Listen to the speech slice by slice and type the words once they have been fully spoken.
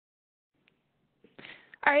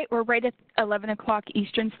All right, we're right at 11 o'clock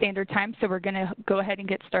Eastern Standard Time, so we're going to go ahead and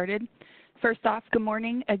get started. First off, good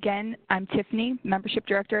morning. Again, I'm Tiffany, Membership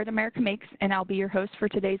Director at America Makes, and I'll be your host for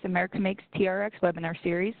today's America Makes TRX webinar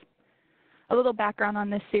series. A little background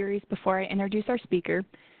on this series before I introduce our speaker.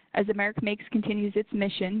 As America Makes continues its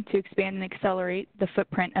mission to expand and accelerate the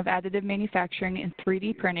footprint of additive manufacturing and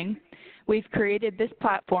 3D printing, we've created this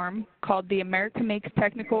platform called the America Makes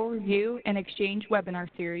Technical Review and Exchange Webinar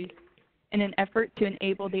Series in an effort to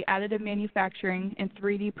enable the additive manufacturing and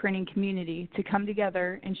 3D printing community to come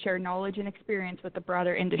together and share knowledge and experience with the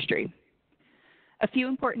broader industry. A few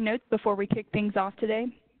important notes before we kick things off today.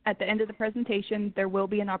 At the end of the presentation, there will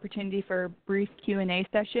be an opportunity for a brief Q&A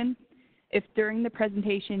session. If during the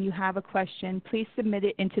presentation you have a question, please submit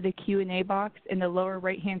it into the Q&A box in the lower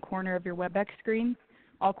right-hand corner of your WebEx screen.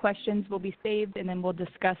 All questions will be saved, and then we'll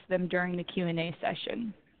discuss them during the Q&A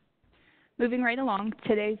session. Moving right along,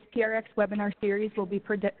 today's TRX webinar series will be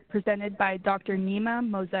presented by Dr. Nima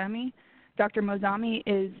Moazami. Dr. Moazami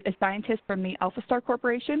is a scientist from the AlphaStar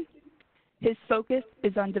Corporation. His focus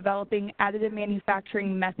is on developing additive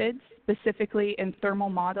manufacturing methods, specifically in thermal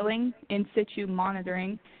modeling, in-situ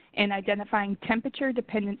monitoring, and identifying temperature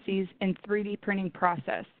dependencies in 3D printing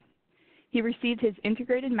process. He received his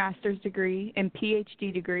integrated master's degree and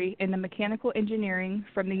PhD degree in the mechanical engineering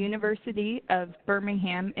from the University of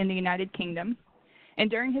Birmingham in the United Kingdom. And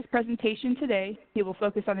during his presentation today, he will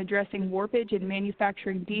focus on addressing warpage and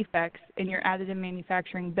manufacturing defects in your additive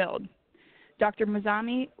manufacturing build. Dr.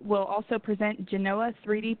 Moazami will also present GENOA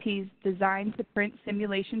 3DP's design to print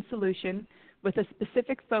simulation solution with a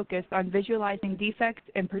specific focus on visualizing defects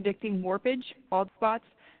and predicting warpage, bald spots,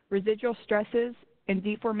 residual stresses, and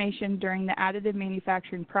deformation during the additive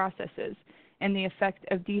manufacturing processes and the effect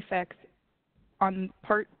of defects on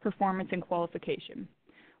part performance and qualification.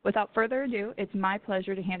 Without further ado, it's my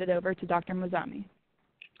pleasure to hand it over to Dr. Moazami.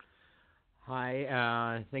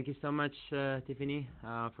 Hi, thank you so much, Tiffany,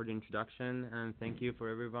 for the introduction, and thank you for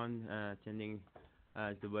everyone attending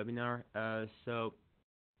the webinar. So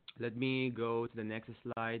let me go to the next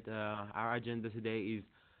slide. Our agenda today is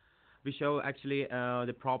we show actually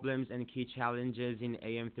the problems and key challenges in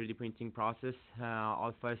AM 3D printing process,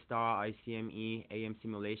 AlphaStar, ICME, AM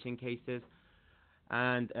simulation cases,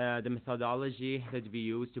 and the methodology that we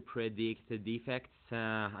use to predict the defects,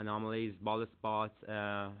 anomalies, bald spots,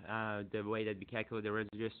 the way that we calculate the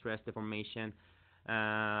residual stress deformation,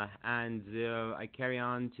 and I carry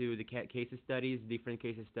on to the case studies, different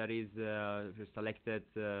case studies selected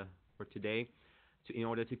for today, in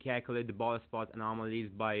order to calculate the bald spot anomalies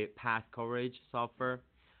by path coverage software.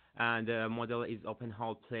 And the model is open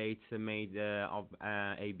hull plates made of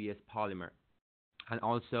ABS polymer. And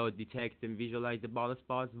also detect and visualize the bald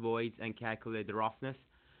spots, voids, and calculate the roughness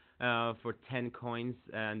for 10 coins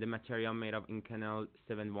and the material made of Inconel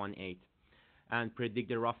 718. And predict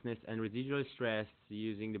the roughness and residual stress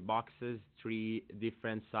using the boxes, 3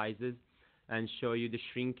 different sizes, and show you the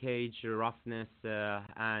shrinkage, roughness,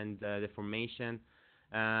 and deformation.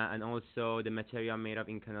 And also the material made of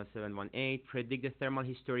Inconel 718, predict the thermal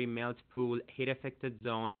history, melt pool, heat affected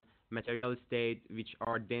zone, material state, which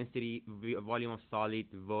are density, volume of solid,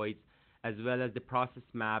 voids, as well as the process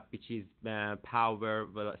map, which is power,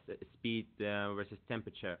 speed versus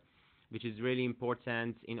temperature, which is really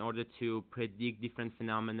important in order to predict different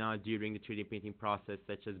phenomena during the 3D printing process,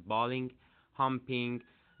 such as balling, humping,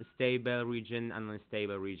 stable region, and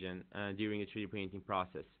unstable region during the 3D printing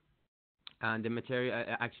process. And the material,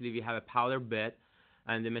 actually we have a powder bed,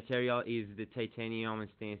 and the material is the titanium and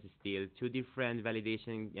stainless steel, 2 different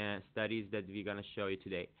validation studies that we're going to show you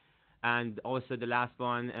today. And also the last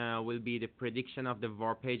one will be the prediction of the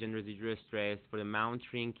warpage and residual stress for the mount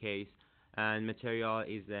ring case, and material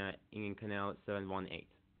is in Inconel 718.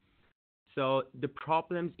 So the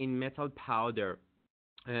problems in metal powder,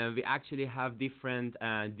 we actually have different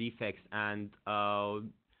defects and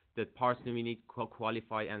the parts that we need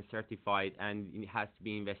qualified and certified, and it has to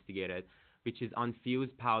be investigated, which is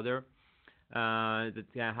unfused powder that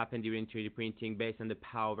can happen during 3D printing based on the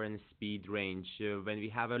power and speed range. When we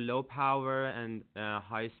have a low power and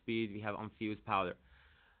high speed, we have unfused powder.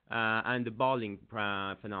 And the balling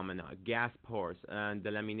phenomena, gas pores, and the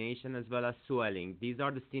lamination as well as swelling. These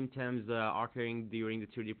are the symptoms occurring during the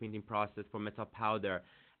 3D printing process for metal powder,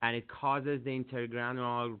 and it causes the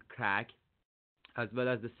intergranular crack as well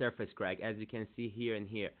as the surface crack, as you can see here and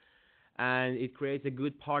here. And it creates a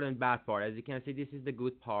good part and bad part. As you can see, this is the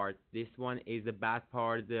good part. This one is the bad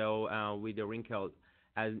part, though, with the wrinkle.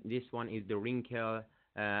 And this one is the wrinkle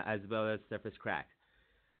as well as surface crack.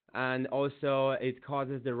 And also it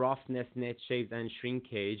causes the roughness, net shapes, and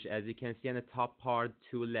shrinkage. As you can see on the top part,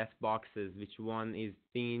 two left boxes, which one is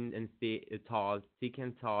thin and tall, thick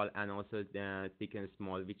and tall, and also thick and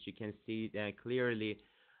small, which you can see clearly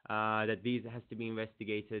that these has to be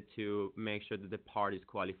investigated to make sure that the part is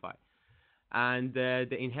qualified. And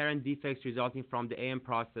the inherent defects resulting from the AM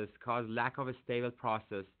process cause lack of a stable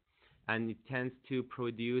process, and it tends to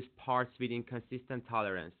produce parts with inconsistent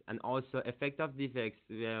tolerance. And also effect of defects,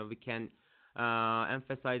 we can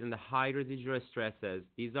emphasize on the high residual stresses.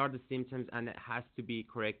 These are the symptoms, and it has to be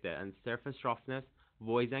corrected. And surface roughness,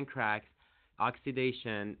 voids and cracks,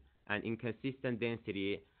 oxidation, and inconsistent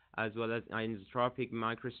density, as well as anisotropic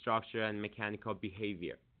microstructure and mechanical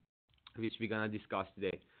behavior, which we're gonna discuss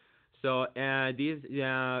today. So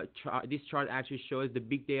this chart actually shows the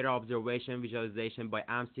big data observation visualization by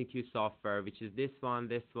MCQ software, which is this one,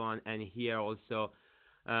 and here also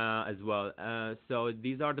as well. So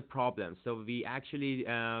these are the problems. So we actually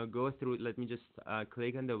go through. Let me just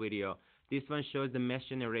click on the video. This one shows the mesh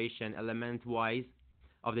generation element-wise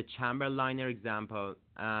of the chamber liner example,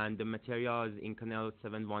 and the material is Inconel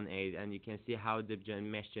 718, and you can see how the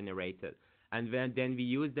mesh generated. And then we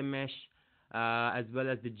use the mesh as well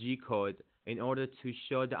as the G code in order to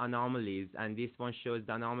show the anomalies, and this one shows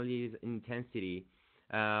the anomalies intensity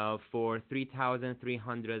for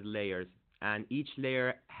 3,300 layers, and each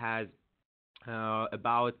layer has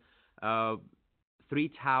about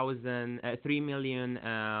 3 million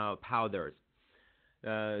powders.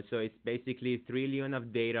 So it's basically 3 trillion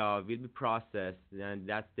of data will be processed, and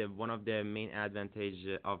that's one of the main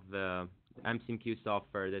advantage of the MCQ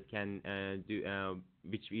software that can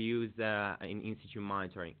which we use in In-Situ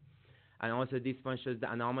Monitoring. And also this one shows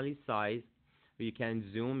the anomaly size. You can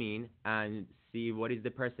zoom in and see what is the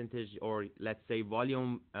percentage, or let's say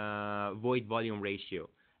volume, void volume ratio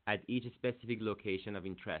at each specific location of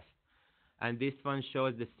interest. And this one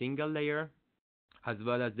shows the single layer as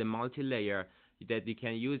well as the multi-layer, that you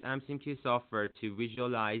can use MCQ software to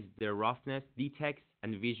visualize the roughness, detect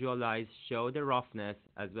and visualize, show the roughness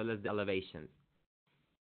as well as the elevations.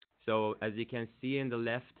 So as you can see in the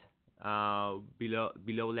left,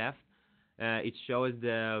 below left, it shows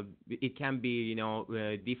it can be,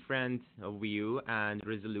 different view and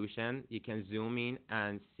resolution. You can zoom in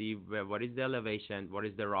and see what is the elevation, what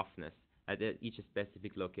is the roughness at each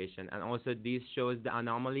specific location. And also this shows the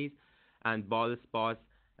anomalies and bald spots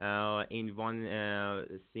in one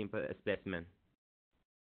simple specimen.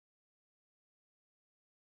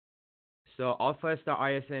 So Alpha Star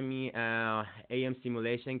ISME AM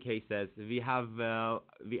simulation cases, we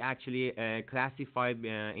actually classified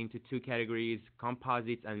into two categories: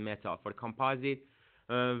 composites and metal. For composite,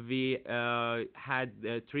 we had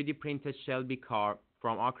 3D printed Shelby car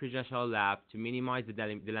from our Shell lab to minimize the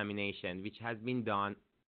delamination, which has been done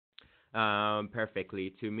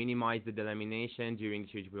perfectly to minimize the delamination during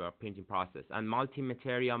the 3D printing process. And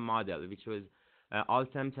multi-material model, which was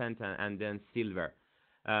Altem Tantan and then silver,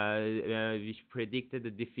 which predicted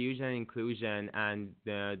the diffusion and inclusion, and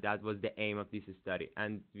that was the aim of this study.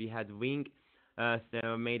 And we had wing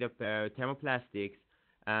made of thermoplastics,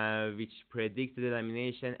 which predicts the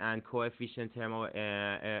delamination and coefficient thermal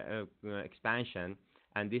expansion.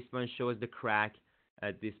 And this one shows the crack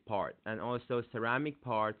at this part, and also ceramic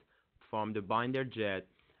part from the binder jet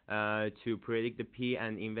to predict the P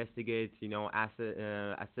and investigate,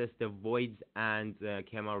 assess the voids and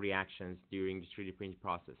chemical reactions during the 3D printing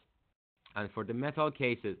process. And for the metal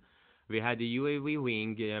cases, we had the UAV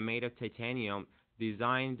wing made of titanium,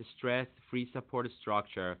 designed stress-free support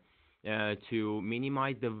structure to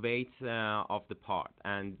minimize the weight of the part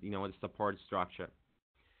and the support structure.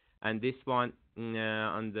 And this one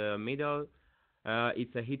on the middle,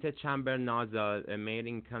 it's a heated chamber nozzle made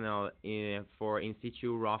in canal for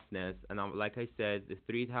in-situ roughness, and like I said, the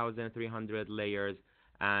 3,300 layers,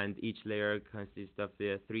 and each layer consists of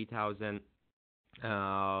the 3,000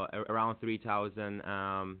 around 3,000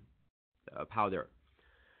 powder.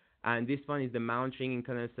 And this one is the mount ring in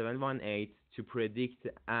canal 718 to predict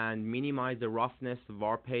and minimize the roughness,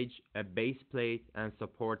 warpage, base plate, and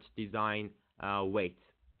support design weight.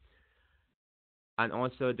 And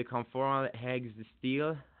also the conformal hex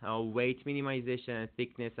steel, weight minimization and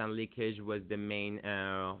thickness and leakage was the main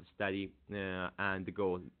study and the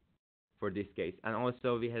goal for this case. And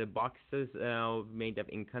also we had boxes made of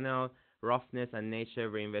Inconel, roughness and net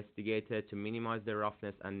shape were investigated to minimize the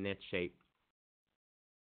roughness and net shape.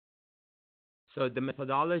 So the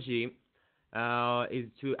methodology is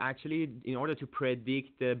to actually, in order to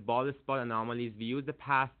predict the bald spot anomalies, we use the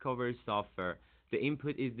path coverage software. The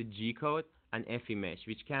input is the G code and FE mesh,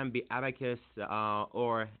 which can be Abacus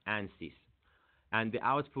or ANSYS. And the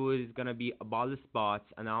output is going to be bald spots,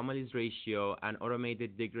 anomalies ratio, and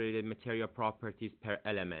automated degraded material properties per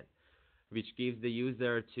element, which gives the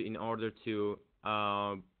user to, in order to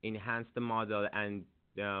enhance the model and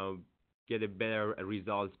uh, get a better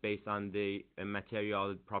results based on the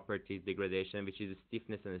material properties degradation, which is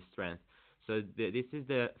stiffness and strength. So this is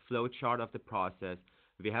the flow chart of the process.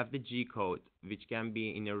 We have the G code, which can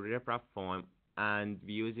be in a riprap form, and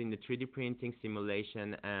we use in the 3D printing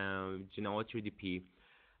simulation GENOA 3DP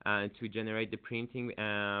to generate the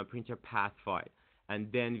printer path file.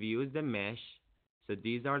 And then we use the mesh. So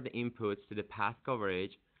these are the inputs to the path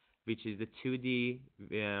coverage, which is the 2D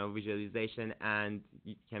visualization, and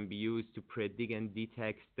it can be used to predict and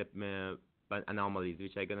detect the anomalies,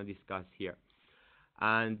 which I'm going to discuss here.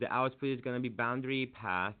 And the output is going to be boundary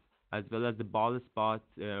path as well as the bald spot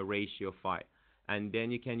ratio file. And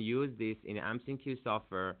then you can use this in AmSynQ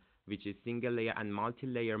software, which is single layer and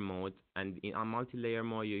multi-layer mode. And in a multi-layer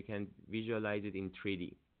mode, you can visualize it in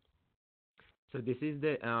 3D. So this is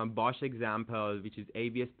the Bosch example, which is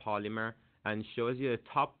ABS polymer, and shows you the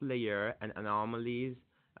top layer and anomalies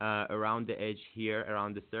around the edge here,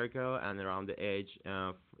 around the circle, and around the edge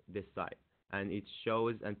this side. And it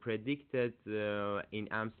shows and predicted in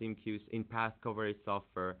AmSynQ in path coverage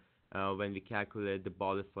software when we calculate the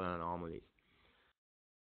bald spot anomalies.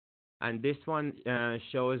 And this one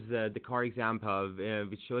shows the car example,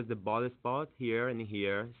 which shows the bald spot here and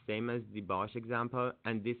here, same as the Bosch example.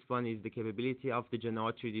 And this one is the capability of the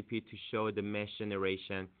GENOA 3DP to show the mesh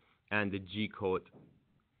generation and the G code.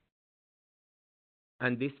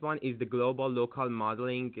 And this one is the global local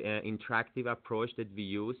modeling interactive approach that we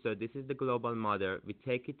use. So this is the global model. We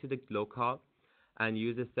take it to the local and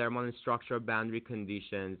use the thermal and structural boundary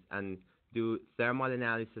conditions and do thermal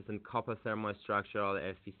analysis and couple thermal structural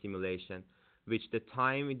FE simulation, which the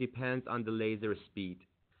time depends on the laser speed.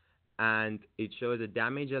 And it shows the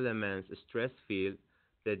damage elements, stress field,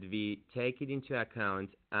 that we take it into account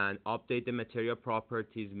and update the material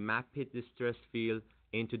properties, map it the stress field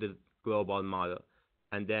into the global model.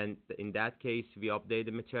 And then in that case, we update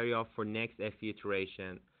the material for next FE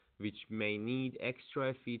iteration, which may need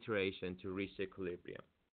extra FE iteration to reach equilibrium.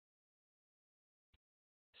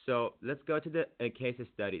 So let's go to the case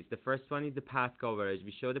studies. The first one is the path coverage.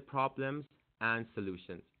 We show the problems and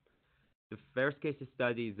solutions. The first case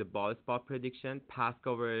study is the bald spot prediction. Path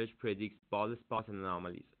coverage predicts bald spots and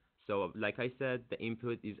anomalies. So like I said, the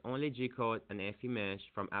input is only G code and FE mesh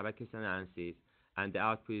from Abacus and ANSYS, and the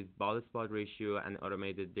output is bald spot ratio and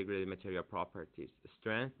automated degraded material properties,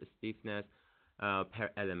 strength, stiffness per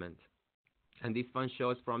element. And this one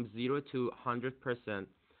shows from 0 to 100%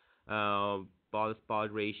 bald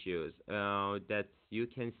spot ratios that you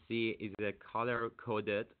can see is a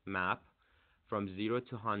color-coded map from 0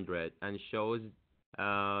 to 100 and shows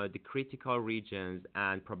the critical regions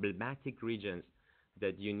and problematic regions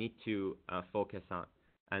that you need to focus on.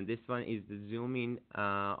 And this one is the zoom in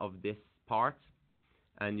of this part,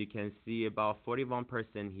 and you can see about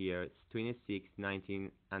 41% here, it's 26,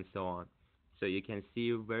 19, and so on. So you can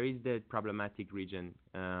see where is the problematic region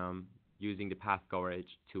using the path coverage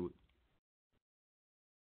tool.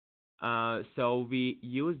 So we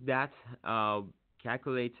use that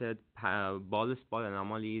calculated bald spot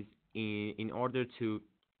anomalies in order to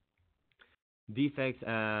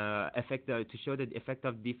to show the effect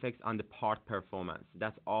of defects on the part performance.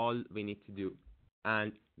 That's all we need to do.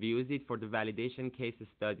 And we use it for the validation case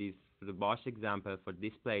studies for the Bosch example for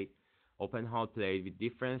this plate, open hole plate with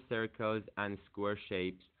different circles and square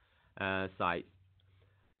shapes size.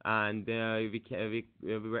 And we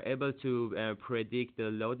were able to predict the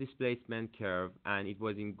load displacement curve, and it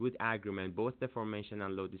was in good agreement, both deformation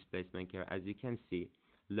and load displacement curve, as you can see,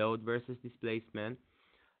 load versus displacement.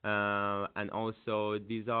 And also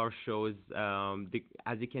these are shows,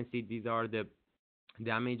 as you can see, these are the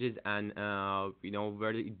damages and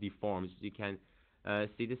where it deforms. You can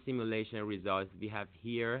see the simulation results we have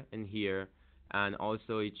here and here, and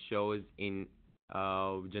also it shows in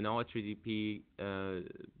GENOA 3DP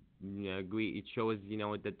GUI. It shows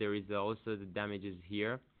that there is also the damages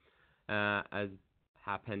here as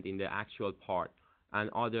happened in the actual part and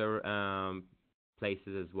other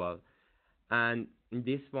places as well. And in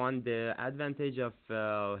this one, the advantage of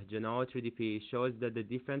GENOA 3DP shows that the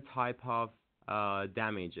different type of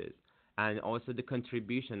damages and also the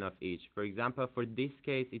contribution of each. For example, for this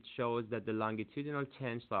case, it shows that the longitudinal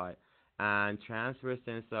tensile and transverse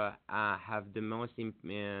tensile have the most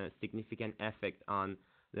significant effect on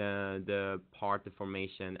the part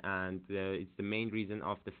deformation, and it's the main reason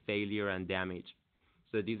of the failure and damage.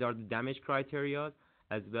 So these are the damage criteria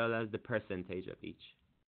as well as the percentage of each.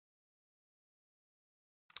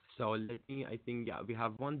 So let me, I think, yeah, we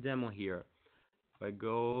have one demo here. If I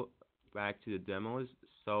go back to the demos,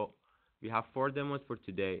 so we have 4 demos for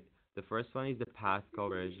today. The first one is the path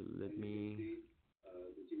coverage. Let me,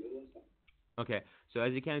 okay, so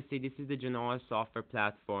as you can see, this is the GENOA software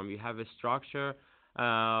platform. You have a structure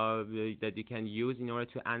that you can use in order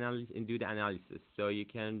to analyze and do the analysis. So you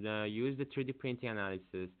can use the 3D printing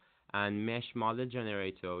analysis and mesh model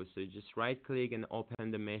generator. So you just right click and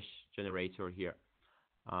open the mesh generator here.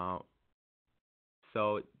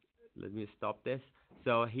 So let me stop this.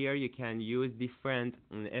 So here you can use different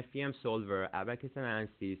FEM solver, abacus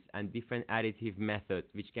analysis, and different additive methods,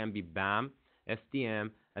 which can be BAM,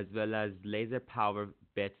 FDM, as well as laser power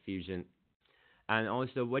bed fusion. And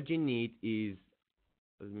also what you need is,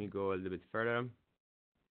 let me go a little bit further.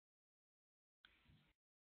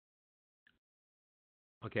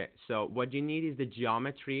 Okay, so what you need is the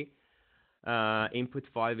geometry input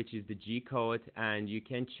file, which is the G code, and you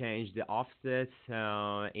can change the offsets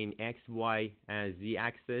in X, Y, and Z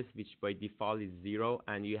axis, which by default is 0,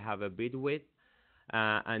 and you have a bit width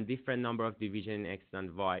and different number of division in X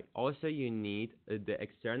and Y. Also, you need the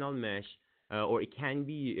external mesh, or it can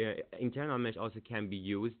be internal mesh also can be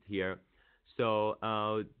used here. So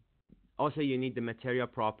also you need the material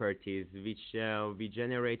properties, which we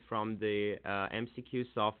generate from the MCQ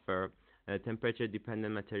software. Temperature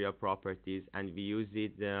dependent material properties, and we use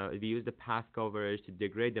the path coverage to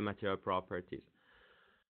degrade the material properties.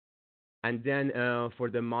 And then for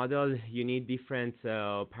the model, you need different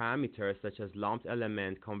parameters such as lumped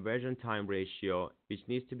element, conversion time ratio, which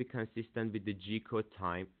needs to be consistent with the G code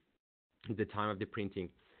time, the time of the printing,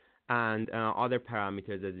 and other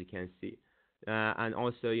parameters, as you can see. And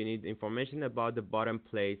also you need information about the bottom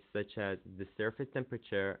plates, such as the surface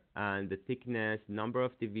temperature and the thickness, number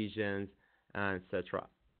of divisions, etc.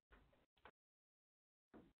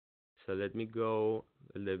 So let me go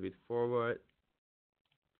a little bit forward.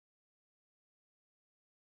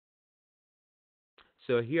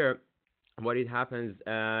 So here, what it happens,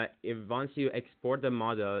 if once you export the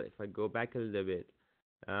model, if I go back a little bit,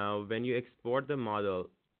 when you export the model,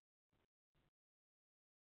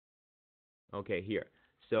 okay, here.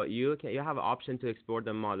 So you have an option to export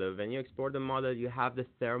the model. When you export the model, you have the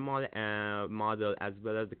thermal model as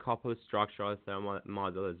well as the coupled structural thermal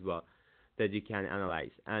model as well that you can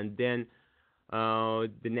analyze. And then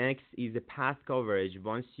the next is the path coverage.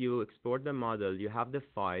 Once you export the model, you have the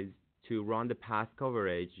files to run the path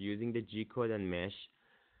coverage using the G code and mesh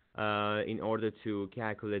in order to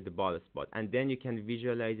calculate the ball spot. And then you can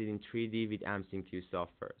visualize it in 3D with AmSimQ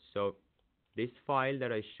software. So this file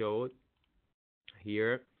that I showed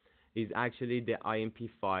here is actually the IMP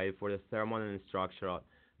file for the thermal and structural,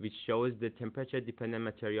 which shows the temperature dependent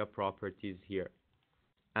material properties here.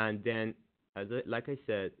 And then, like I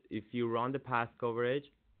said, if you run the path coverage,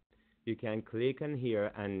 you can click on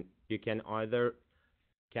here and you can either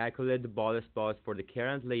calculate the ball spots for the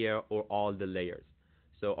current layer or all the layers.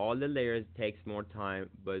 So all the layers takes more time,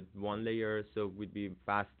 but one layer so would be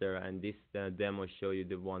faster, and this demo show you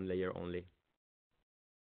the one layer only.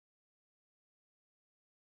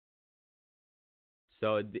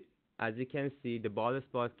 So as you can see, the ball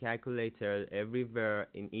spot calculator everywhere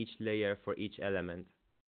in each layer for each element.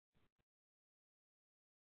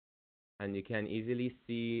 And you can easily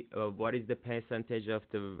see what is the percentage of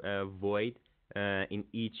the void in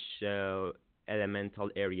each elemental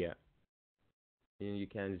area. And you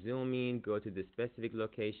can zoom in, go to the specific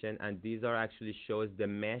location, and these are actually shows the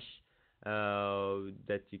mesh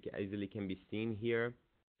that you can easily can be seen here.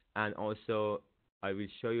 And also, I will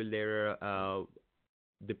show you later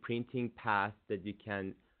the printing path that you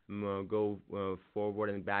can go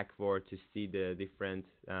forward and backward to see the different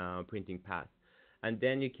printing paths. And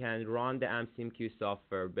then you can run the AmSimQ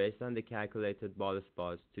software based on the calculated ball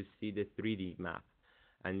spots to see the 3D map.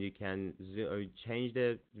 And you can change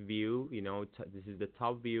the view, this is the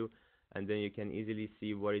top view, and then you can easily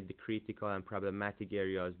see what is the critical and problematic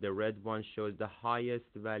areas. The red one shows the highest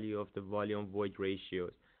value of the volume void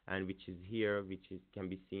ratios, and which is here, can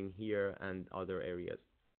be seen here and other areas.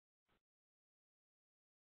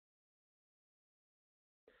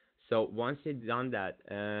 So once you've done that,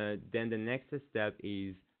 then the next step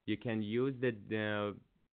is you can use the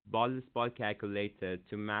ball spot calculator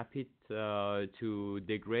to map it to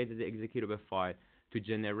degrade the executable file to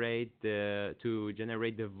generate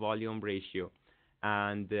the volume ratio,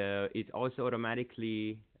 and it also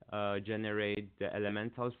automatically generate the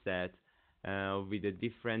elemental set with the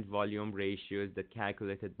different volume ratios that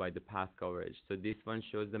calculated by the path coverage. So this one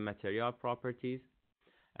shows the material properties,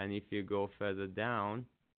 and if you go further down,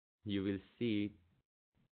 you will see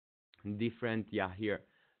different, here,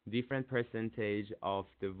 different percentage of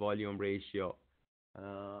the volume ratio.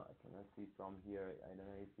 I cannot see from here. I don't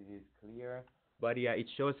know if it is clear. But yeah, it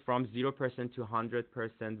shows from 0% to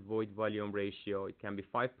 100% void volume ratio. It can be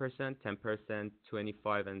 5%, 10%,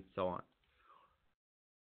 25, and so on.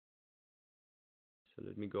 So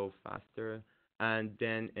let me go faster. And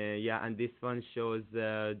then, yeah, and this one shows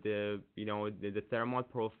the thermal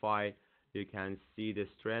profile. You can see the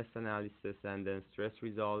stress analysis and then stress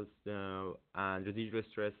results and residual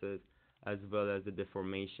stresses, as well as the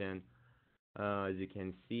deformation, as you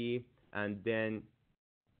can see. And then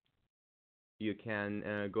you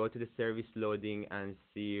can go to the service loading and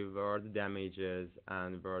see where are the damages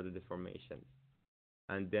and where are the deformations.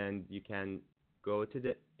 And then you can go to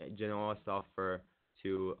the GENOA software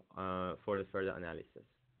to for the further analysis.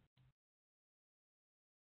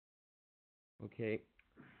 Okay.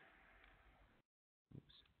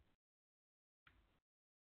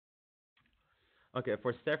 Okay,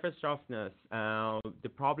 for surface roughness, the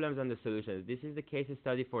problems and the solutions. This is the case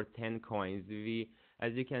study for 10 coins.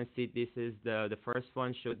 As you can see, this is the first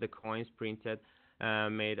one showed the coins printed,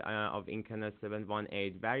 made of Incana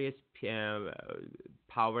 718. Various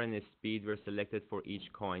power and speed were selected for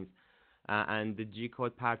each coin, and the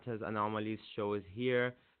G-code patterns anomalies shows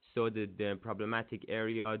here. So the problematic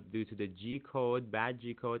area due to the G-code, bad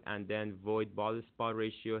G-code, and then void ball spot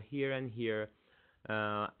ratio here and here.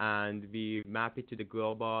 And we map it to the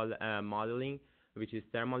global modeling, which is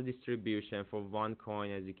thermal distribution for one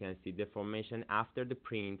coin, as you can see, deformation after the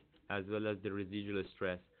print, as well as the residual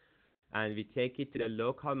stress. And we take it to the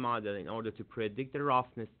local model in order to predict the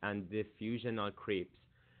roughness and diffusional creeps.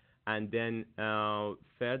 And then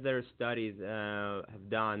further studies have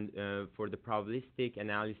done for the probabilistic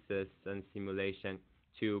analysis and simulation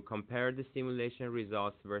to compare the simulation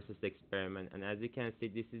results versus the experiment. And as you can see,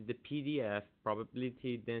 this is the PDF,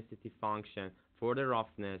 probability density function for the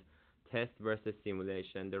roughness, test versus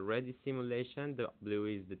simulation. The red is simulation, the blue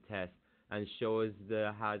is the test, and shows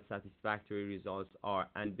how satisfactory results are.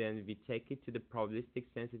 And then we take it to the probabilistic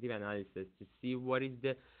sensitive analysis to see what is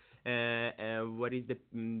the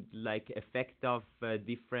like effect of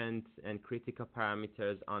different and critical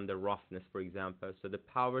parameters on the roughness, for example. So the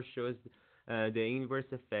power shows the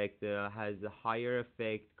inverse effect has a higher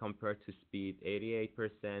effect compared to speed,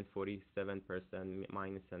 88%, 47%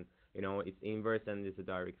 minus, and it's inverse and it's a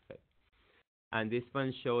direct effect. And this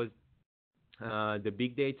one shows the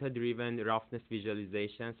big data driven roughness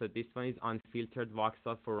visualization. So this one is unfiltered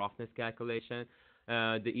voxel for roughness calculation.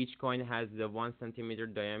 Each coin has the 1 centimeter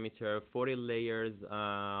diameter, 40 layers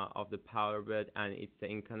of the power bed, and it's the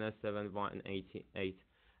Incana 7188.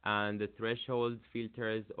 And the threshold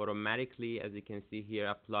filters automatically, as you can see here,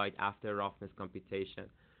 applied after roughness computation.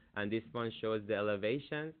 And this one shows the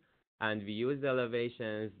elevations, and we use the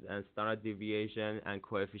elevations and standard deviation and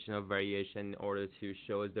coefficient of variation in order to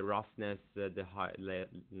show the roughness at the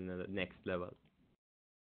next level.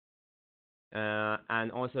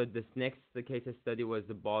 And also this next case study was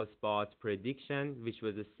the ball spot prediction, which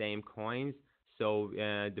was the same coins. So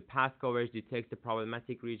the path coverage detects the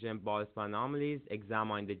problematic region ball spot anomalies,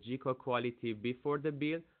 examine the G-code quality before the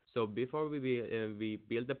build. So before we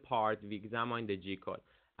build the part, we examine the G-code.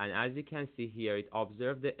 And as you can see here, it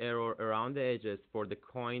observed the error around the edges for the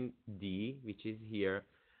coin D, which is here.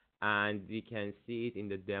 And we can see it in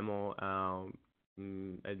the demo a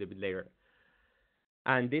little bit later.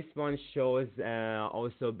 And this one shows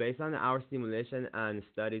also based on our simulation and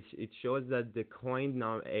studies, it shows that the coin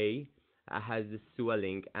now A has the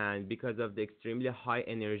swelling, and because of the extremely high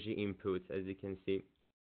energy inputs, as you can see.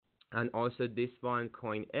 And also this one,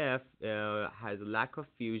 coin F, has a lack of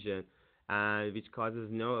fusion, which causes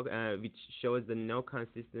which shows the no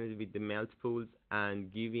consistency with the melt pools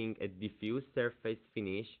and giving a diffuse surface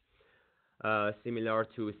finish, similar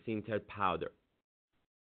to sintered powder.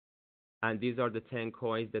 And these are the 10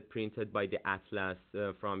 coins that printed by the Atlas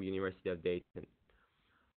from University of Dayton.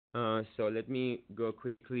 So let me go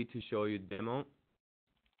quickly to show you demo.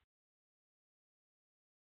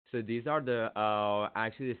 So these are the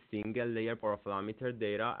actually the single layer profilometer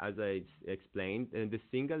data, as I explained. And the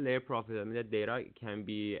single layer profilometer data can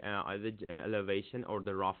be either elevation or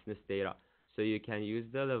the roughness data. So you can use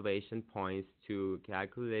the elevation points to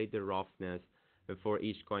calculate the roughness for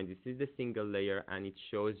each coin. This is the single layer, and it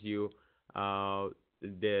shows you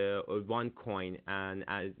the one coin. And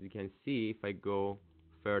as you can see, if I go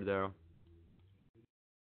further,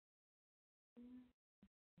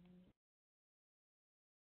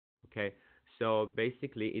 okay, so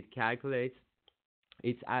basically it calculates,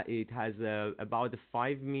 it has about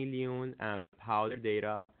 5 million powder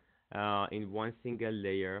data in one single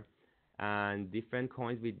layer, and different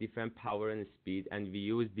coins with different power and speed, and we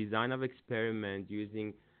use design of experiment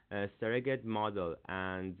using a surrogate model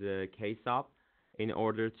and case-up in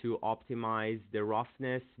order to optimize the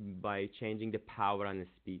roughness by changing the power and the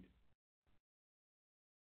speed.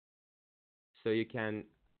 So you can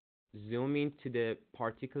zoom into the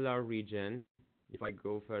particular region. If I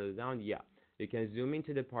go further down, yeah, you can zoom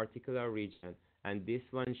into the particular region, and this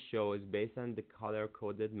one shows, based on the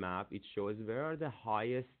color-coded map, it shows where are the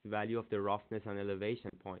highest value of the roughness and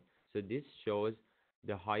elevation point. So this shows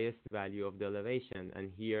the highest value of the elevation,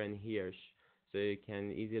 and here. So you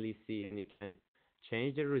can easily see, and you can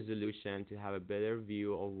change the resolution to have a better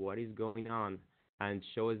view of what is going on, and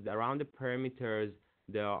shows around the perimeters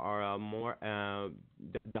there are more.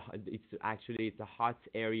 It's a hot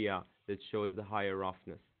area that shows the higher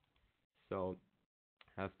roughness. So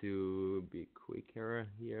have to be quicker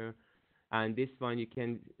here. And this one you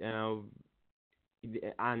can,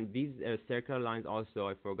 and these circular lines also,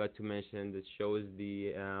 I forgot to mention, that shows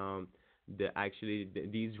these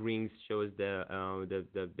rings shows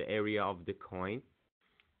the area of the coin,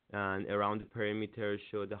 and around the perimeter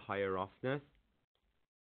show the higher roughness.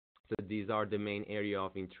 So these are the main area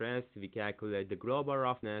of interest. We calculate the global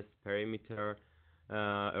roughness, perimeter,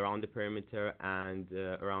 around the perimeter, and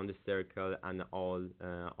around the circle, and all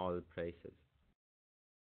places.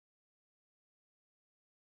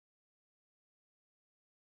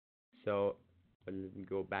 So let me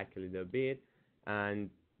go back a little bit, and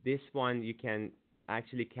this one you can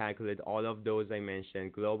actually calculate all of those I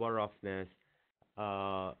mentioned: global roughness,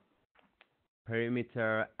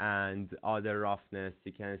 perimeter, and other roughness.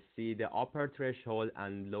 You can see the upper threshold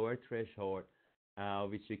and lower threshold,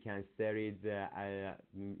 which you can set it.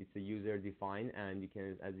 It's a user defined, and you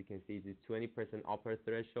can, as you can see, it's 20% upper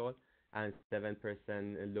threshold and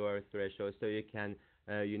 7% lower threshold. So you can,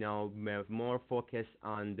 have more focus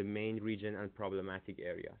on the main region and problematic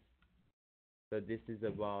areas. So this is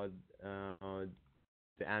about the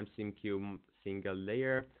MCMQ single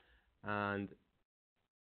layer, and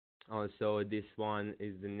also this one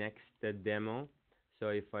is the next demo. So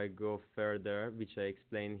if I go further, which I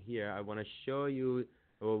explain here, I want to show you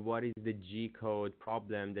what is the G code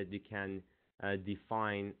problem that you can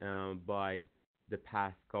define by the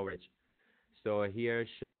path coverage. So here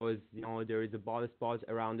shows, there is a ball spots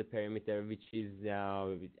around the perimeter, which is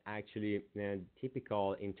actually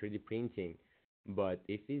typical in 3D printing. But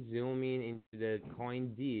if you zoom in into the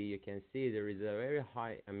coin D, you can see there is a very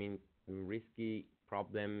high, risky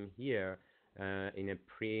problem here in a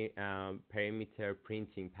perimeter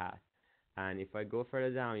printing path. And if I go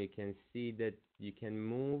further down, you can see that you can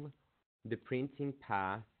move the printing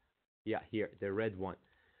path, here, the red one.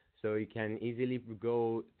 So you can easily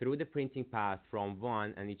go through the printing path from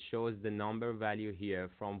 1, and it shows the number value here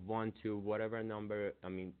from 1 to whatever number,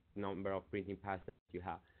 number of printing paths that you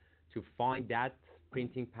have. To find that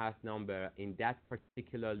printing path number in that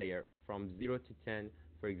particular layer from 0 to 10,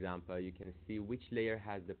 for example, you can see which layer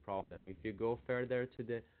has the problem. If you go further to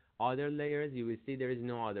the other layers, you will see there is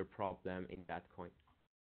no other problem in that coin.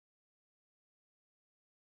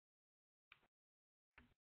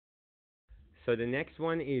 So the next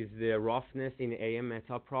one is the roughness in AM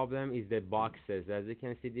metal problem, is the boxes. As you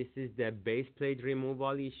can see, this is the base plate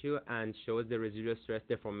removal issue, and shows the residual stress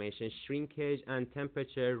deformation, shrinkage, and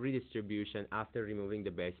temperature redistribution after removing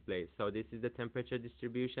the base plate. So this is the temperature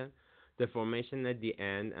distribution, deformation at the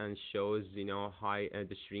end, and shows, high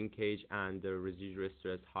the shrinkage and the residual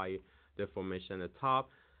stress, high deformation at the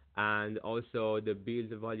top. And also the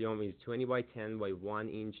build volume is 20 by 10 by 1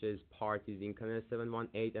 inches, part is Inconel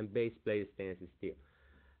 718, and base plate is stainless steel.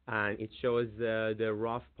 And it shows the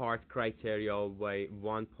rough part criteria by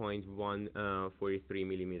 1.143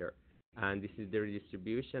 millimeter. And this is the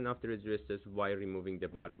redistribution of the residual stress while removing the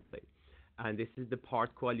bottom plate. And this is the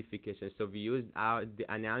part qualification. So we used the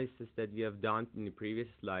analysis that we have done in the previous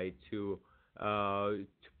slide to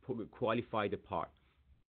qualify the part.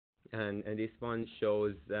 And this one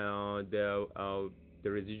shows the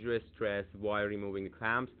residual stress while removing the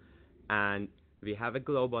clamps, and we have a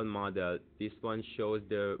global model. This one shows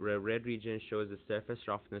the red region shows the surface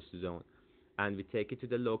roughness zone, and we take it to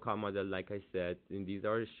the local model, like I said, and these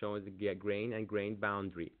are shows the grain and grain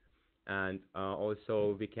boundary. And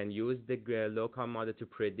also we can use the local model to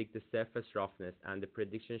predict the surface roughness, and the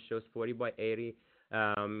prediction shows 40 by 80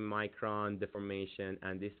 micron deformation,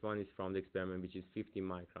 and this one is from the experiment, which is 50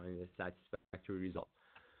 micron, in a satisfactory result.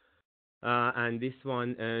 And this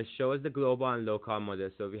one shows the global and local model.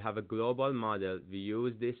 So we have a global model. We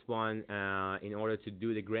use this one in order to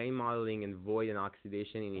do the grain modeling and void and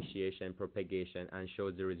oxidation initiation and propagation, and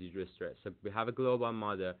shows the residual stress. So we have a global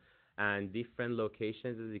model, and different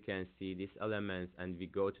locations. As you can see, these elements, and we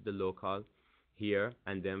go to the local here,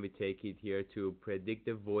 and then we take it here to predict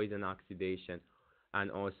the void and oxidation, and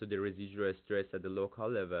also the residual stress at the local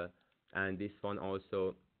level. And this one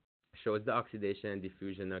also shows the oxidation and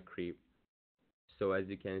diffusion and creep. So as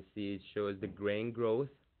you can see, it shows the grain growth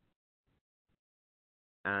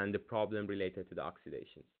and the problem related to the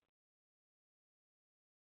oxidations.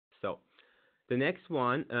 So the next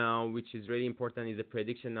one, which is really important, is the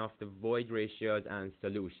prediction of the void ratios and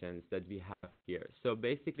solutions that we have here. So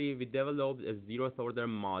basically, we developed a zeroth order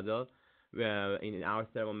model in our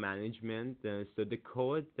thermal management. So the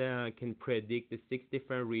code can predict the 6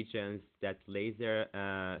 different regions that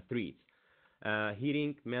laser treats.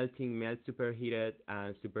 Heating, melting, melt superheated,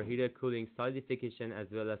 and superheated cooling, solidification, as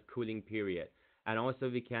well as cooling period. And also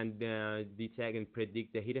we can detect and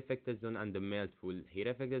predict the heat affected zone and the melt pool. Heat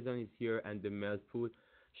affected zone is here, and the melt pool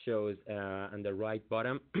shows on the right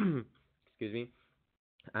bottom. Excuse me.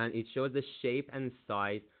 And it shows the shape and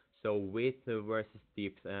size, so width versus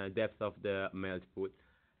depth of the melt pool.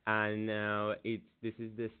 And this is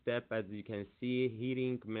the step, as you can see,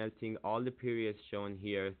 heating, melting, all the periods shown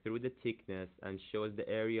here through the thickness, and shows the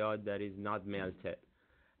area that is not melted.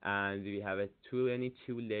 And we have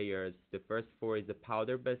 22 layers. The first 4 is the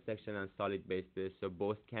powder bed section and solid base bed, so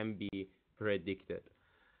both can be predicted.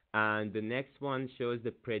 And the next one shows the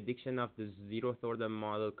prediction of the zeroth order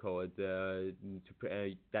model code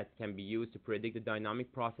that can be used to predict the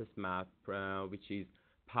dynamic process map, which is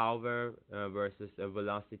power versus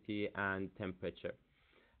velocity and temperature.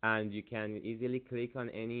 And you can easily click on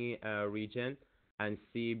any region and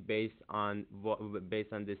see based on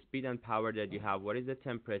the speed and power that you have, what is the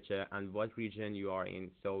temperature and what region you are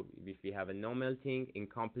in. So if you have a no melting,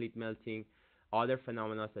 incomplete melting, other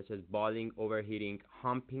phenomena such as balling, overheating,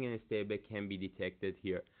 humping, and stable can be detected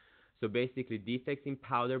here. So basically, defects in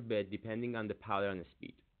powder bed depending on the powder and the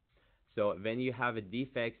speed. So when you have a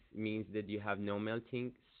defect, means that you have no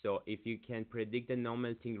melting. So if you can predict the no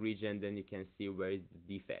melting region, then you can see where is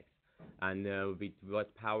the defect, and with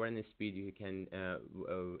what power and speed you can,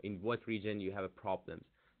 in what region you have a problem.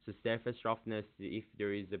 So surface roughness, if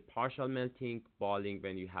there is a partial melting, balling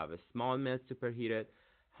when you have a small melt superheated,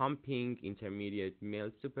 humping, intermediate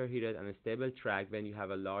melt superheated, and a stable track when you have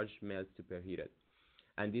a large melt superheated.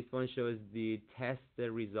 And this one shows the test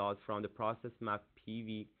result from the process map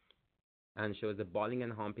PV, and shows the balling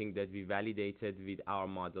and humping that we validated with our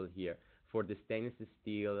model here for the stainless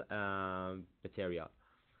steel material.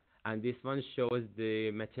 And this one shows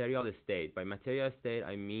the material state. By material state,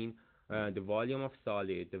 I mean the volume of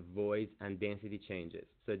solid, the voids, and density changes.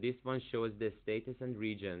 So this one shows the status and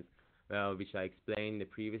regions, which I explained in the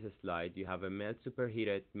previous slide. You have a melt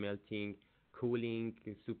superheated, melting, cooling,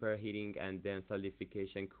 superheating, and then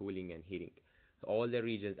solidification, cooling, and heating. So all the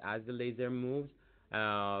regions, as the laser moves,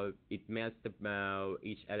 it melts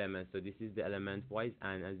each element. So this is the element wise,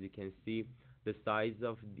 and as you can see, the size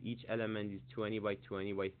of each element is 20 by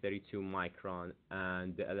 20 by 32 micron,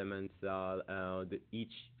 and the elements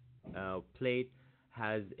each plate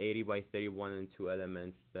has 80 by 31 and 2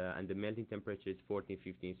 elements, and the melting temperature is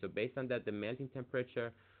 14-15. So based on that, the melting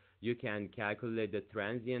temperature, you can calculate the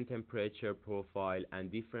transient temperature profile and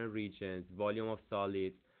different regions, volume of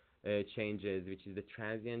solids changes, which is the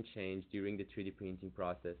transient change during the 3D printing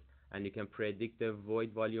process. And you can predict the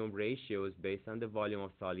void volume ratios based on the volume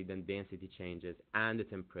of solid and density changes and the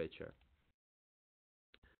temperature.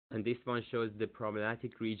 And this one shows the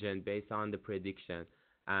problematic region based on the prediction,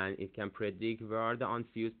 and it can predict where are the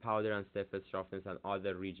unfused powder and surface roughness and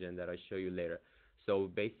other region that I show you later.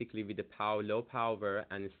 So basically, with the low power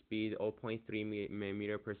and speed 0.3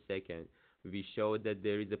 meter per second, we showed that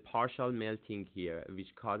there is a partial melting here,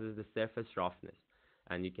 which causes the surface roughness.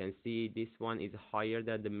 And you can see this one is higher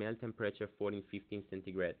than the melt temperature 14-15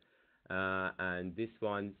 centigrade. And this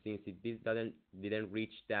one, since it didn't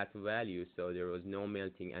reach that value, so there was no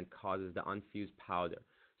melting and causes the unfused powder.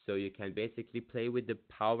 So you can basically play with the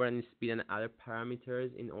power and speed and other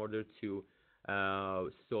parameters in order to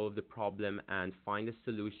solve the problem and find the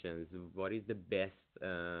solutions. What is the best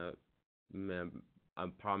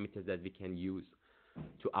parameters that we can use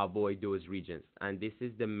to avoid those regions. And this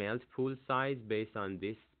is the melt pool size based on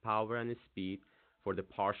this power and speed for the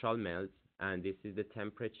partial melts. And this is the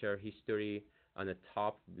temperature history on the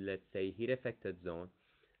top, let's say, heat affected zone.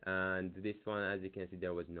 And this one, as you can see,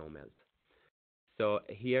 there was no melt. So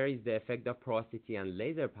here is the effect of porosity and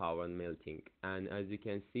laser power on melting. And as you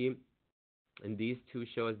can see, and these two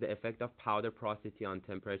shows the effect of powder porosity on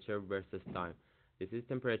temperature versus time. This is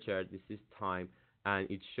temperature, this is time. and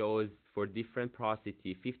it shows for different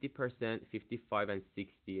porosity 50%, 55, and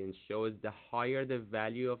 60, and shows the higher the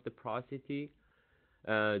value of the porosity,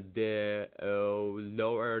 the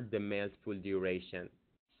lower the melt pool duration.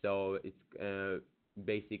 So it's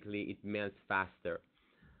basically it melts faster.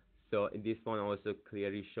 So this one also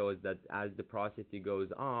clearly shows that as the porosity goes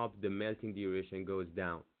up, the melting duration goes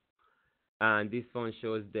down. And this one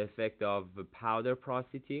shows the effect of powder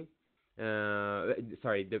porosity.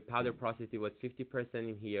 Sorry, the powder porosity was 50%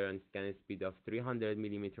 in here and scanning speed of 300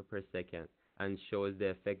 millimeter per second, and shows the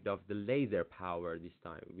effect of the laser power this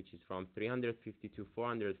time, which is from 350 to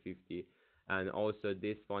 450. And also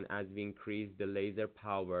this one, as we increase the laser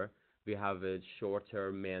power, we have a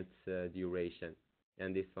shorter melt duration,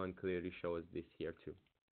 and this one clearly shows this here too.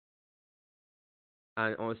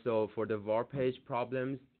 And also for the warpage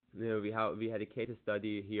problems, we had a case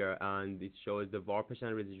study here, and it shows the warpage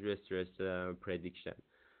and residual stress prediction.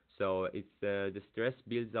 So it's the stress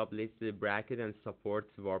builds up, leads to the bracket and supports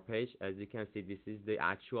warpage. As you can see, this is the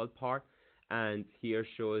actual part, and here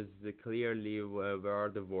shows clearly where are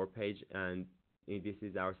the warpage, and this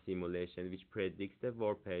is our simulation, which predicts the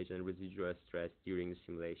warpage and residual stress during the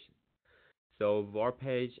simulation. So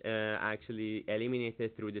Warpage actually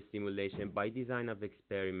eliminated through the simulation by design of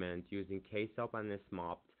experiment using case-up and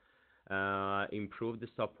SMOPT, improve the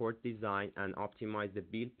support design and optimize the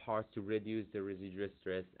build parts to reduce the residual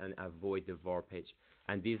stress and avoid the warpage.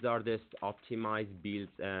 And these are the optimized build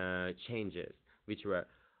changes, which were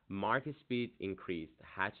mark speed increased,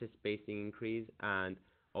 hatch spacing increase, and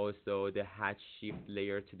also the hatch shift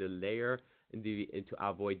layer to the layer to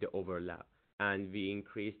avoid the overlap. And we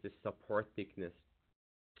increased the support thickness.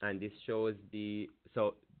 And this shows the,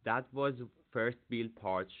 so that was first build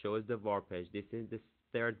part, shows the warpage. This is the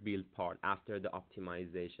third build part after the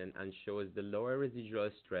optimization, and shows the lower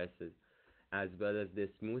residual stresses as well as the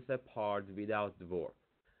smoother part without the warp.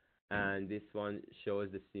 And this one shows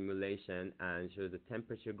the simulation and shows the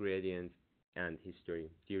temperature gradient and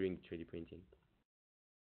history during 3D printing.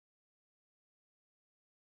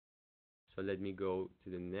 So let me go to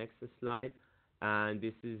the next slide. And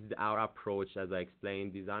this is our approach, as I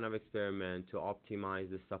explained, design of experiment to optimize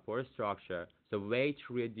the support structure. So weight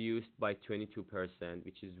reduced by 22%,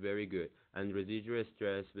 which is very good, and residual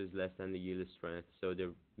stress was less than the yield strength. So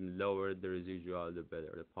the lower the residual, the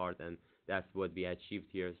better the part, and that's what we achieved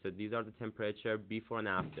here. So these are the temperature before and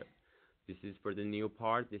after. This is for the new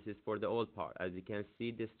part, this is for the old part. As you can see,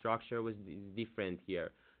 the structure was different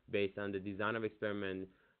here based on the design of experiment,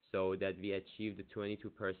 so that we achieved the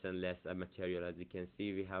 22% less material. As you can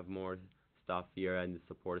see, we have more stuff here and the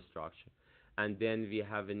support structure. And then we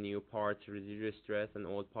have a new part, residual stress, and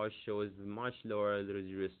old part shows much lower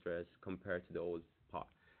residual stress compared to the old part.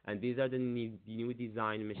 And these are the new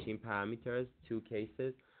design machine parameters, two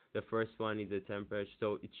cases. The first one is the temperature,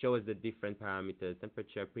 so it shows the different parameters,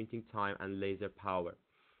 temperature, printing time, and laser power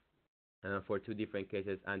for two different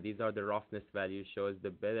cases. And these are the roughness values, shows the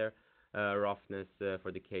better roughness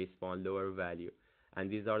for the case one, lower value.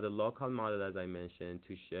 And these are the local model, as I mentioned,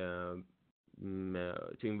 to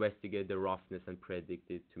investigate the roughness and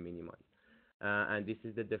predict it to minimize. And this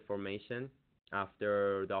is the deformation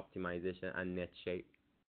after the optimization and net shape.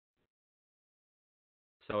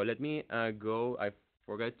 So let me go. I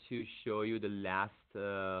forgot to show you the last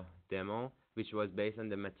demo, which was based on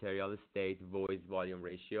the material state void volume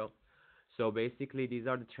ratio. So basically, these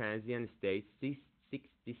are the transient states, six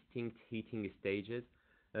distinct heating stages.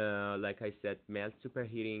 Like I said, melt,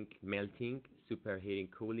 superheating, melting, superheating,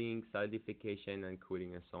 cooling, solidification, and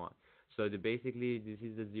cooling, and so on. So basically, this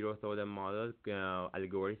is the zero-thought model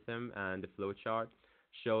algorithm, and the flowchart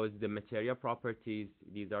shows the material properties.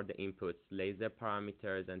 These are the inputs, laser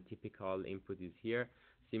parameters, and typical input is here.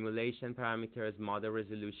 Simulation parameters, model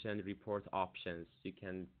resolution, report options. You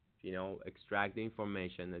can, extract the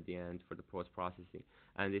information at the end for the post-processing.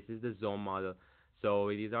 And this is the zone model. So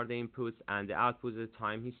these are the inputs, and the outputs are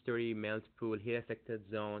time history, melt pool, heat affected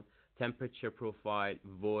zone, temperature profile,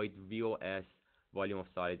 void, VOS, volume of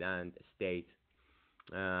solid, and state.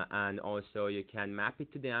 And also you can map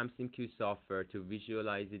it to the AmSimQ software to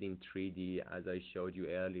visualize it in 3D, as I showed you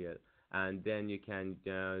earlier. And then you can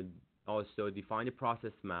also define the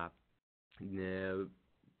process map,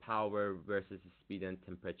 power versus speed and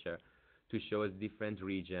temperature, to show us different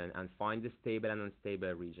region and find the stable and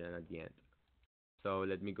unstable region at the end. So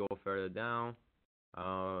let me go further down.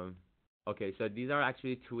 Okay, so these are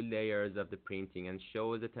actually two layers of the printing, and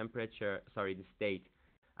show the temperature, sorry, the state,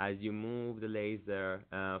 as you move the laser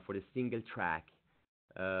for the single track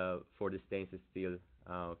for the stainless steel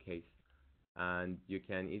case. And you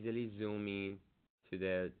can easily zoom in to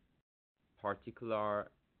the particular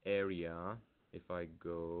area if I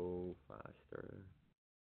go faster,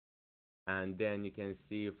 and then you can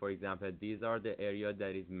see, for example, these are the area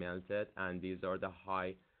that is melted, and these are the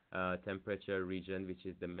high temperature region, which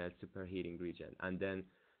is the melt superheating region. And then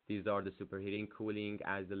these are the superheating cooling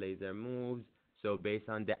as the laser moves. So based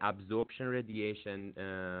on the absorption radiation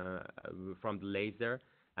from the laser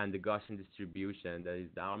and the Gaussian distribution, that is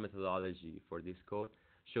our methodology for this code,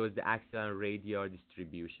 shows the axial and radial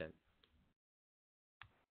distribution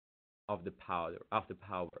of the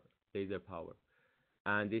laser power.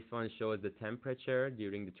 And this one shows the temperature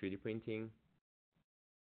during the 3D printing.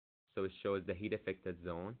 So it shows the heat affected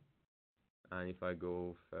zone. And if I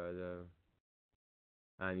go further,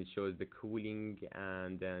 and it shows the cooling,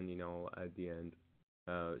 and then, you know, at the end,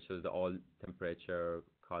 it shows the all temperature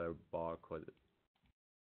color bar coded.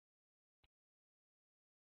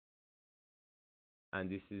 And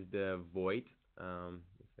this is the void. If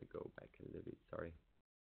I go back a little bit, sorry.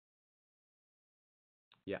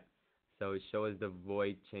 Yeah. So it shows the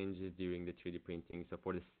void changes during the 3D printing. So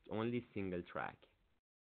for the only single track.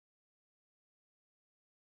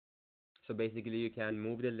 So basically, you can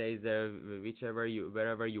move the laser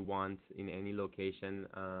wherever you want in any location,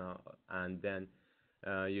 and then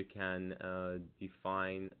you can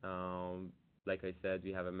define, like I said,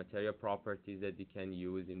 we have a material properties that you can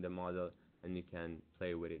use in the model, and you can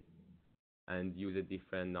play with it and use a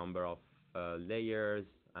different number of layers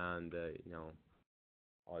and you know,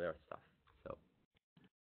 other stuff. So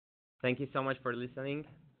thank you so much for listening.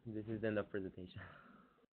 This is the end of presentation.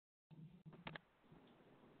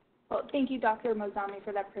 Well, thank you, Dr. Moazami,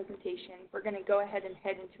 for that presentation. We're going to go ahead and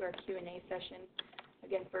head into our Q&A session.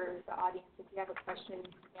 Again, for the audience, if you have a question, if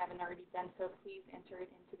you haven't already done so, please enter it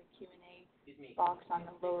into the Q&A box on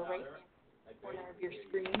the lower right-hand corner of your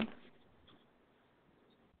screen.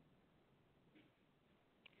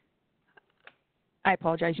 I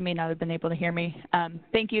apologize, you may not have been able to hear me.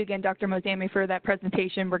 Thank you again, Dr. Moazami, for that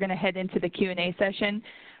presentation. We're going to head into the Q&A session.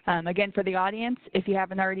 Again, for the audience, if you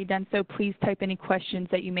haven't already done so, please type any questions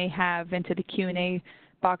that you may have into the Q&A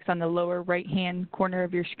box on the lower right-hand corner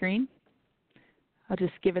of your screen. I'll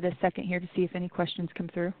just give it a second here to see if any questions come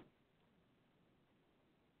through.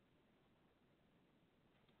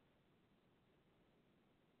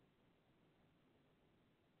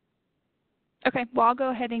 Okay, well, I'll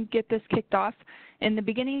go ahead and get this kicked off. In the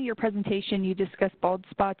beginning of your presentation, you discussed bald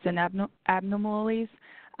spots and abnormalities.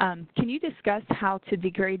 Can you discuss how to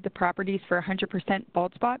degrade the properties for 100%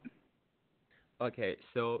 bald spot? Okay,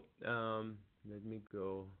 so let me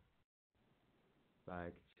go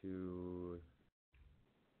back to...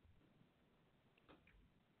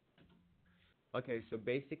 Okay, so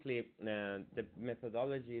basically, the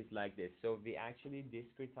methodology is like this. So we actually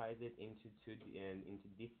discretize it into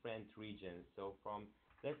different regions. So from,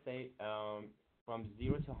 let's say, from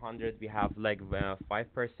 0 to 100, we have like 5%,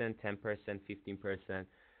 10%,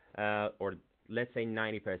 15%, or let's say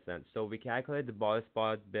 90%. So we calculate the bald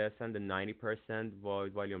spot based on the 90%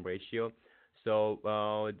 void volume ratio. So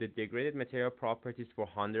the degraded material properties for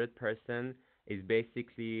 100% is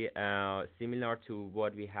basically similar to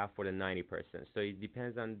what we have for the 90%. So it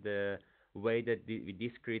depends on the way that we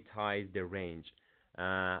discretize the range.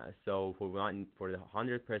 So for the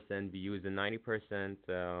 100%, we use the 90%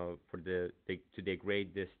 to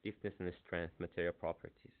degrade the stiffness and the strength material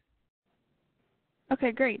properties.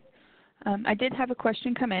 Okay, great. I did have a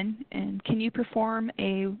question come in, and can you perform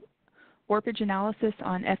a warpage analysis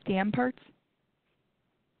on FDM parts?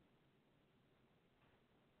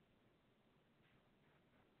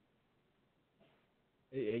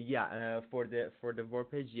 Yeah, for the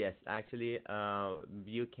warpage, yes. Actually,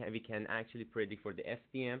 we can actually predict for the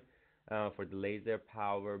FDM, for the laser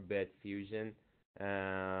power bed fusion,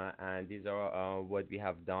 and these are what we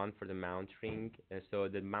have done for the mounting. So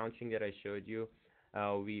the mounting that I showed you,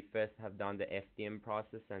 we first have done the FDM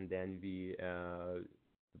process, and then we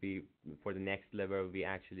for the next level we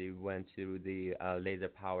actually went to the laser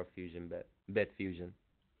power fusion bed fusion.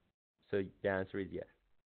 So the answer is yes.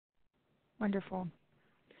 Wonderful.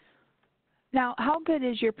 Now, how good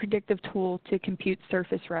is your predictive tool to compute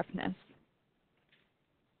surface roughness?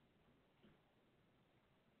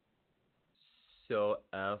 So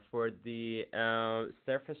for the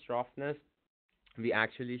surface roughness, we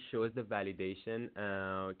actually shows the validation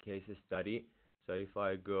case study. So if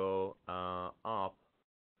I go up,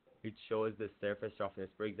 it shows the surface roughness.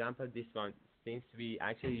 For example, this one, since we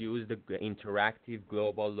actually use the interactive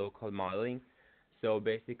global local modeling, so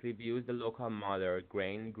basically we use the local model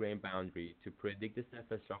grain boundary to predict the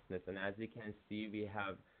surface roughness. And as you can see,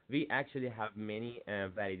 we actually have many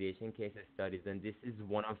validation case studies, and this is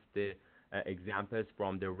one of the examples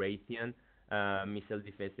from the Raytheon Missile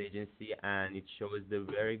Defense Agency, and it shows the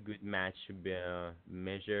very good match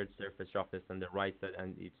measured surface roughness on the right side,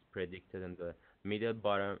 and it's predicted on the middle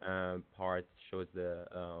bottom part shows the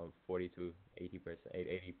 40 to 80%,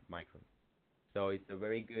 80 microns. So it's a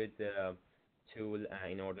very good tool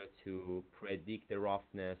in order to predict the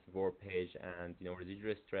roughness, warpage, and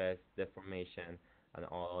residual stress, deformation, and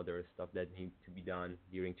all other stuff that needs to be done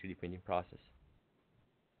during 3D printing process.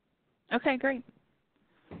 Okay, great.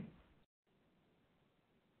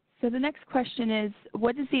 So the next question is,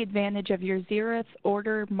 what is the advantage of your 0th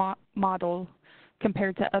order model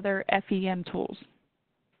compared to other FEM tools?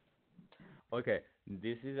 Okay,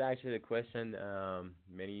 this is actually a question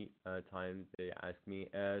many times they ask me.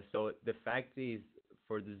 So the fact is,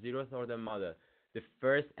 for the 0th order model, the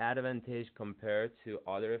first advantage compared to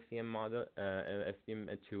other FEM model, FEM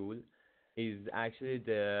tool, is actually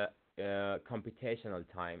the computational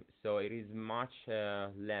time. So it is much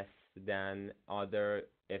less than other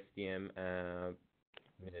FDM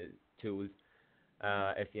tools,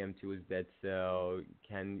 FEM tools that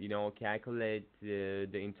can calculate the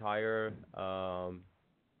entire.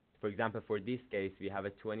 For example, for this case, we have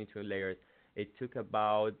a 22 layers. It took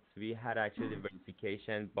about we had actually the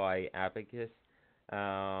verification by Abacus,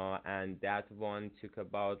 and that one took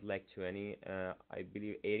about like 20, I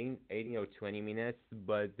believe 18 or 20 minutes.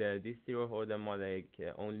 But this zero order model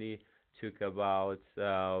only took about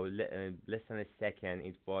less than a second.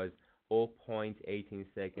 It was 0.18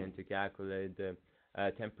 seconds to calculate the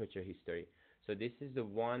temperature history. So this is the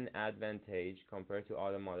one advantage compared to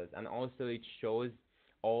other models, and also it shows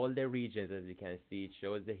all the regions. As you can see, it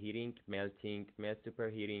shows the heating, melting, melt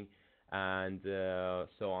superheating, and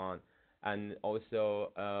so on. And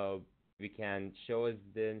also we can show us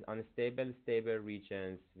the unstable, stable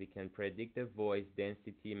regions. We can predict the voice,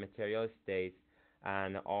 density, material states,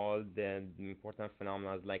 and all the important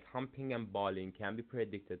phenomena like humping and balling can be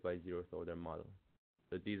predicted by 0th order model.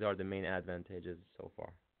 So these are the main advantages so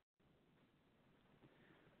far.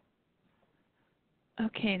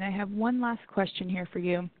 Okay, and I have one last question here for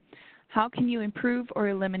you. How can you improve or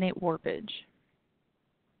eliminate warpage?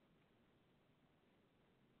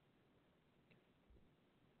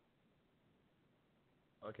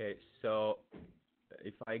 Okay, so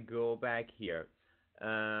if I go back here,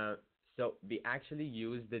 so we actually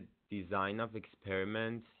use the design of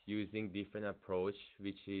experiments using different approach,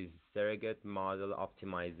 which is surrogate model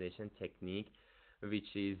optimization technique,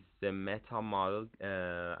 which is the meta model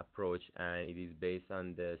approach, and it is based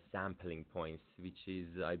on the sampling points, which is,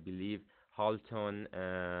 I believe, Halton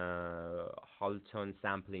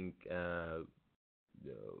sampling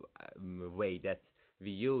way that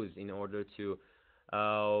we use in order to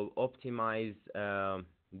optimize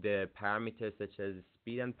the parameters such as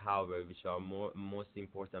speed and power, which are most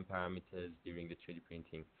important parameters during the 3D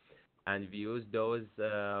printing. And we use those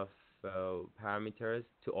parameters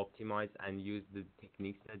to optimize and use the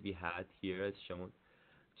techniques that we had here as shown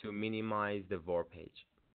to minimize the warpage.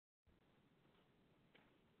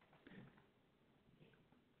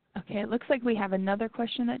 Okay, it looks like we have another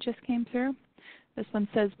question that just came through. This one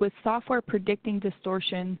says, with software predicting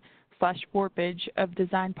distortion / warpage of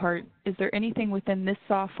design part, is there anything within this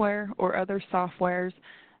software or other softwares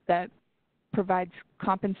that provides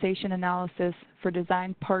compensation analysis for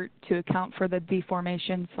design part to account for the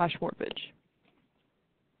deformation / warpage?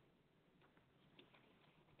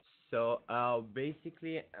 So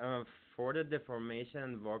basically, for the deformation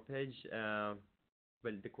and warpage,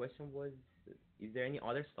 well, the question was, is there any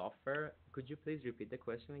other software? Could you please repeat the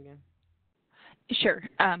question again? Sure.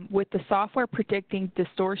 With the software predicting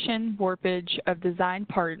distortion, warpage of design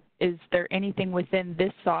part, is there anything within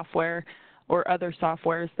this software or other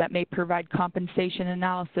softwares that may provide compensation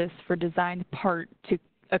analysis for design part to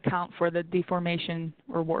account for the deformation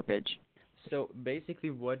or warpage? So basically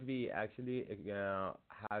what we actually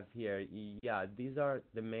have here, yeah, these are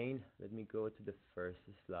the main, let me go to the first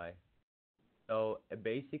slide. So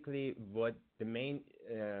basically what the main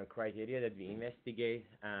criteria that we investigate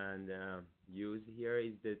and use here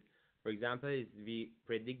is that, for example, is we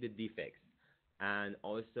predict the defects, and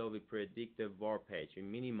also we predict the warpage, we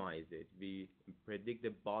minimize it, we predict the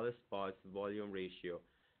ballast spots, volume ratio,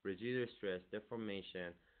 residual stress,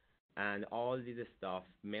 deformation, and all this stuff,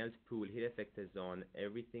 melt pool, heat effector zone,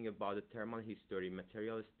 everything about the thermal history,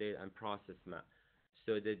 material state, and process map,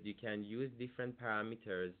 so that you can use different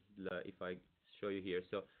parameters. If I show you here,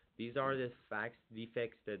 so these are the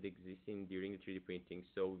defects that exist during the 3D printing.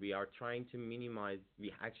 So we are trying to minimize.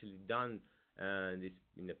 We actually done this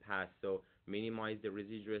in the past. So minimize the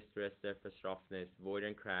residual stress, surface roughness, void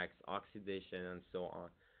and cracks, oxidation, and so on.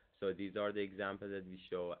 So these are the examples that we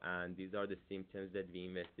show, and these are the symptoms that we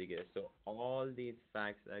investigate. So all these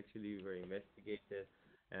facts actually were investigated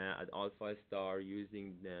at Alpha Star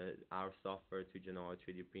using our software to GENOA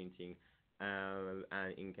 3D printing, and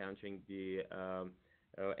encountering the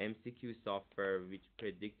MCQ software, which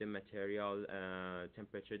predict the material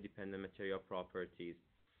temperature-dependent material properties.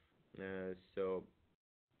 Yeah,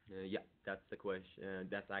 that's the question.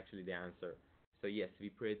 That's actually the answer. So yes, we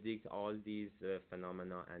predict all these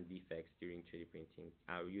phenomena and defects during 3D printing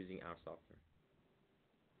using our software.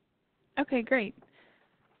 Okay, great.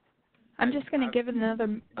 I'm just going to give it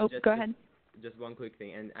another. Oh, go ahead. Just one quick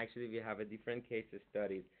thing, and actually we have a different case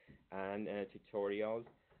studies and tutorials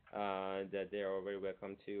that they are very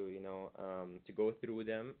welcome to, to go through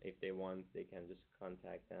them. If they want, they can just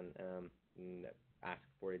contact and ask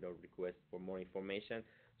for it or request for more information.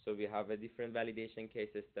 So we have a different validation case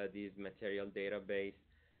studies, material database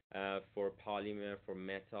for polymer, for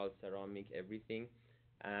metal, ceramic, everything.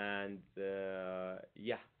 And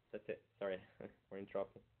yeah, that's it. Sorry for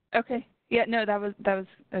interrupting. Okay. Yeah, no, that was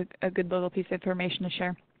a good little piece of information to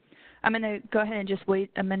share. I'm going to go ahead and just wait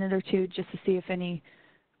a minute or two just to see if any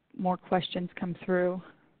more questions come through.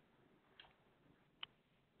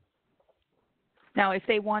 Now, if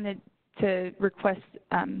they wanted to request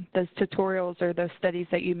those tutorials or those studies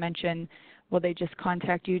that you mentioned, will they just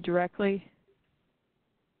contact you directly?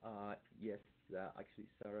 Yes, actually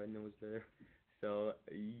Sarah knows better. So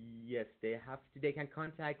yes, they can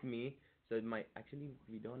contact me. So we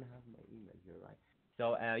don't have my email here, right?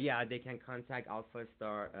 So yeah, they can contact Alpha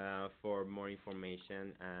Star for more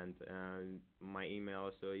information, and my email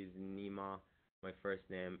also is Nima, my first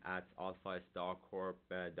name, at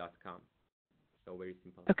alphastarcorp.com. So very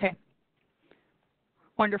simple. Okay.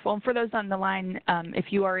 Wonderful. And for those on the line,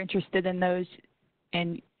 if you are interested in those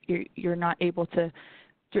and you're not able to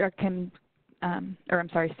send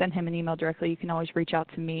him an email directly, you can always reach out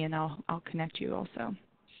to me and I'll connect you also.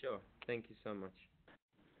 Sure. Thank you so much.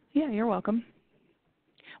 Yeah, you're welcome.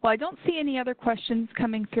 Well, I don't see any other questions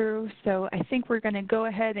coming through, so I think we're going to go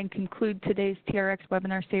ahead and conclude today's TRX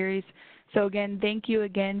webinar series. So again, thank you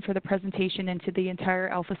again for the presentation and to the entire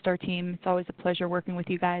AlphaStar team. It's always a pleasure working with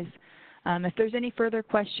you guys. If there's any further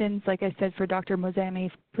questions, like I said, for Dr.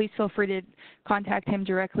 Moazami, please feel free to contact him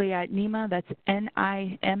directly at Nima, that's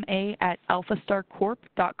N-I-M-A, at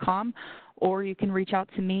alphastarcorp.com, or you can reach out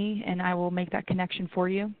to me and I will make that connection for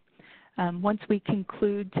you. Once we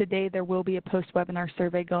conclude today, there will be a post-webinar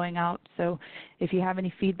survey going out. So if you have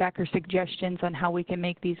any feedback or suggestions on how we can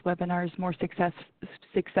make these webinars more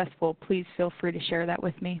successful, please feel free to share that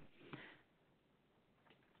with me.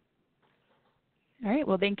 All right,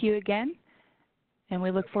 well, thank you again, and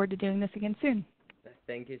we look forward to doing this again soon.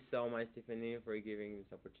 Thank you so much, Tiffany, for giving this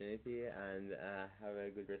opportunity, and have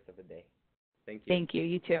a good rest of the day. Thank you. Thank you.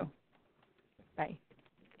 You too. Bye.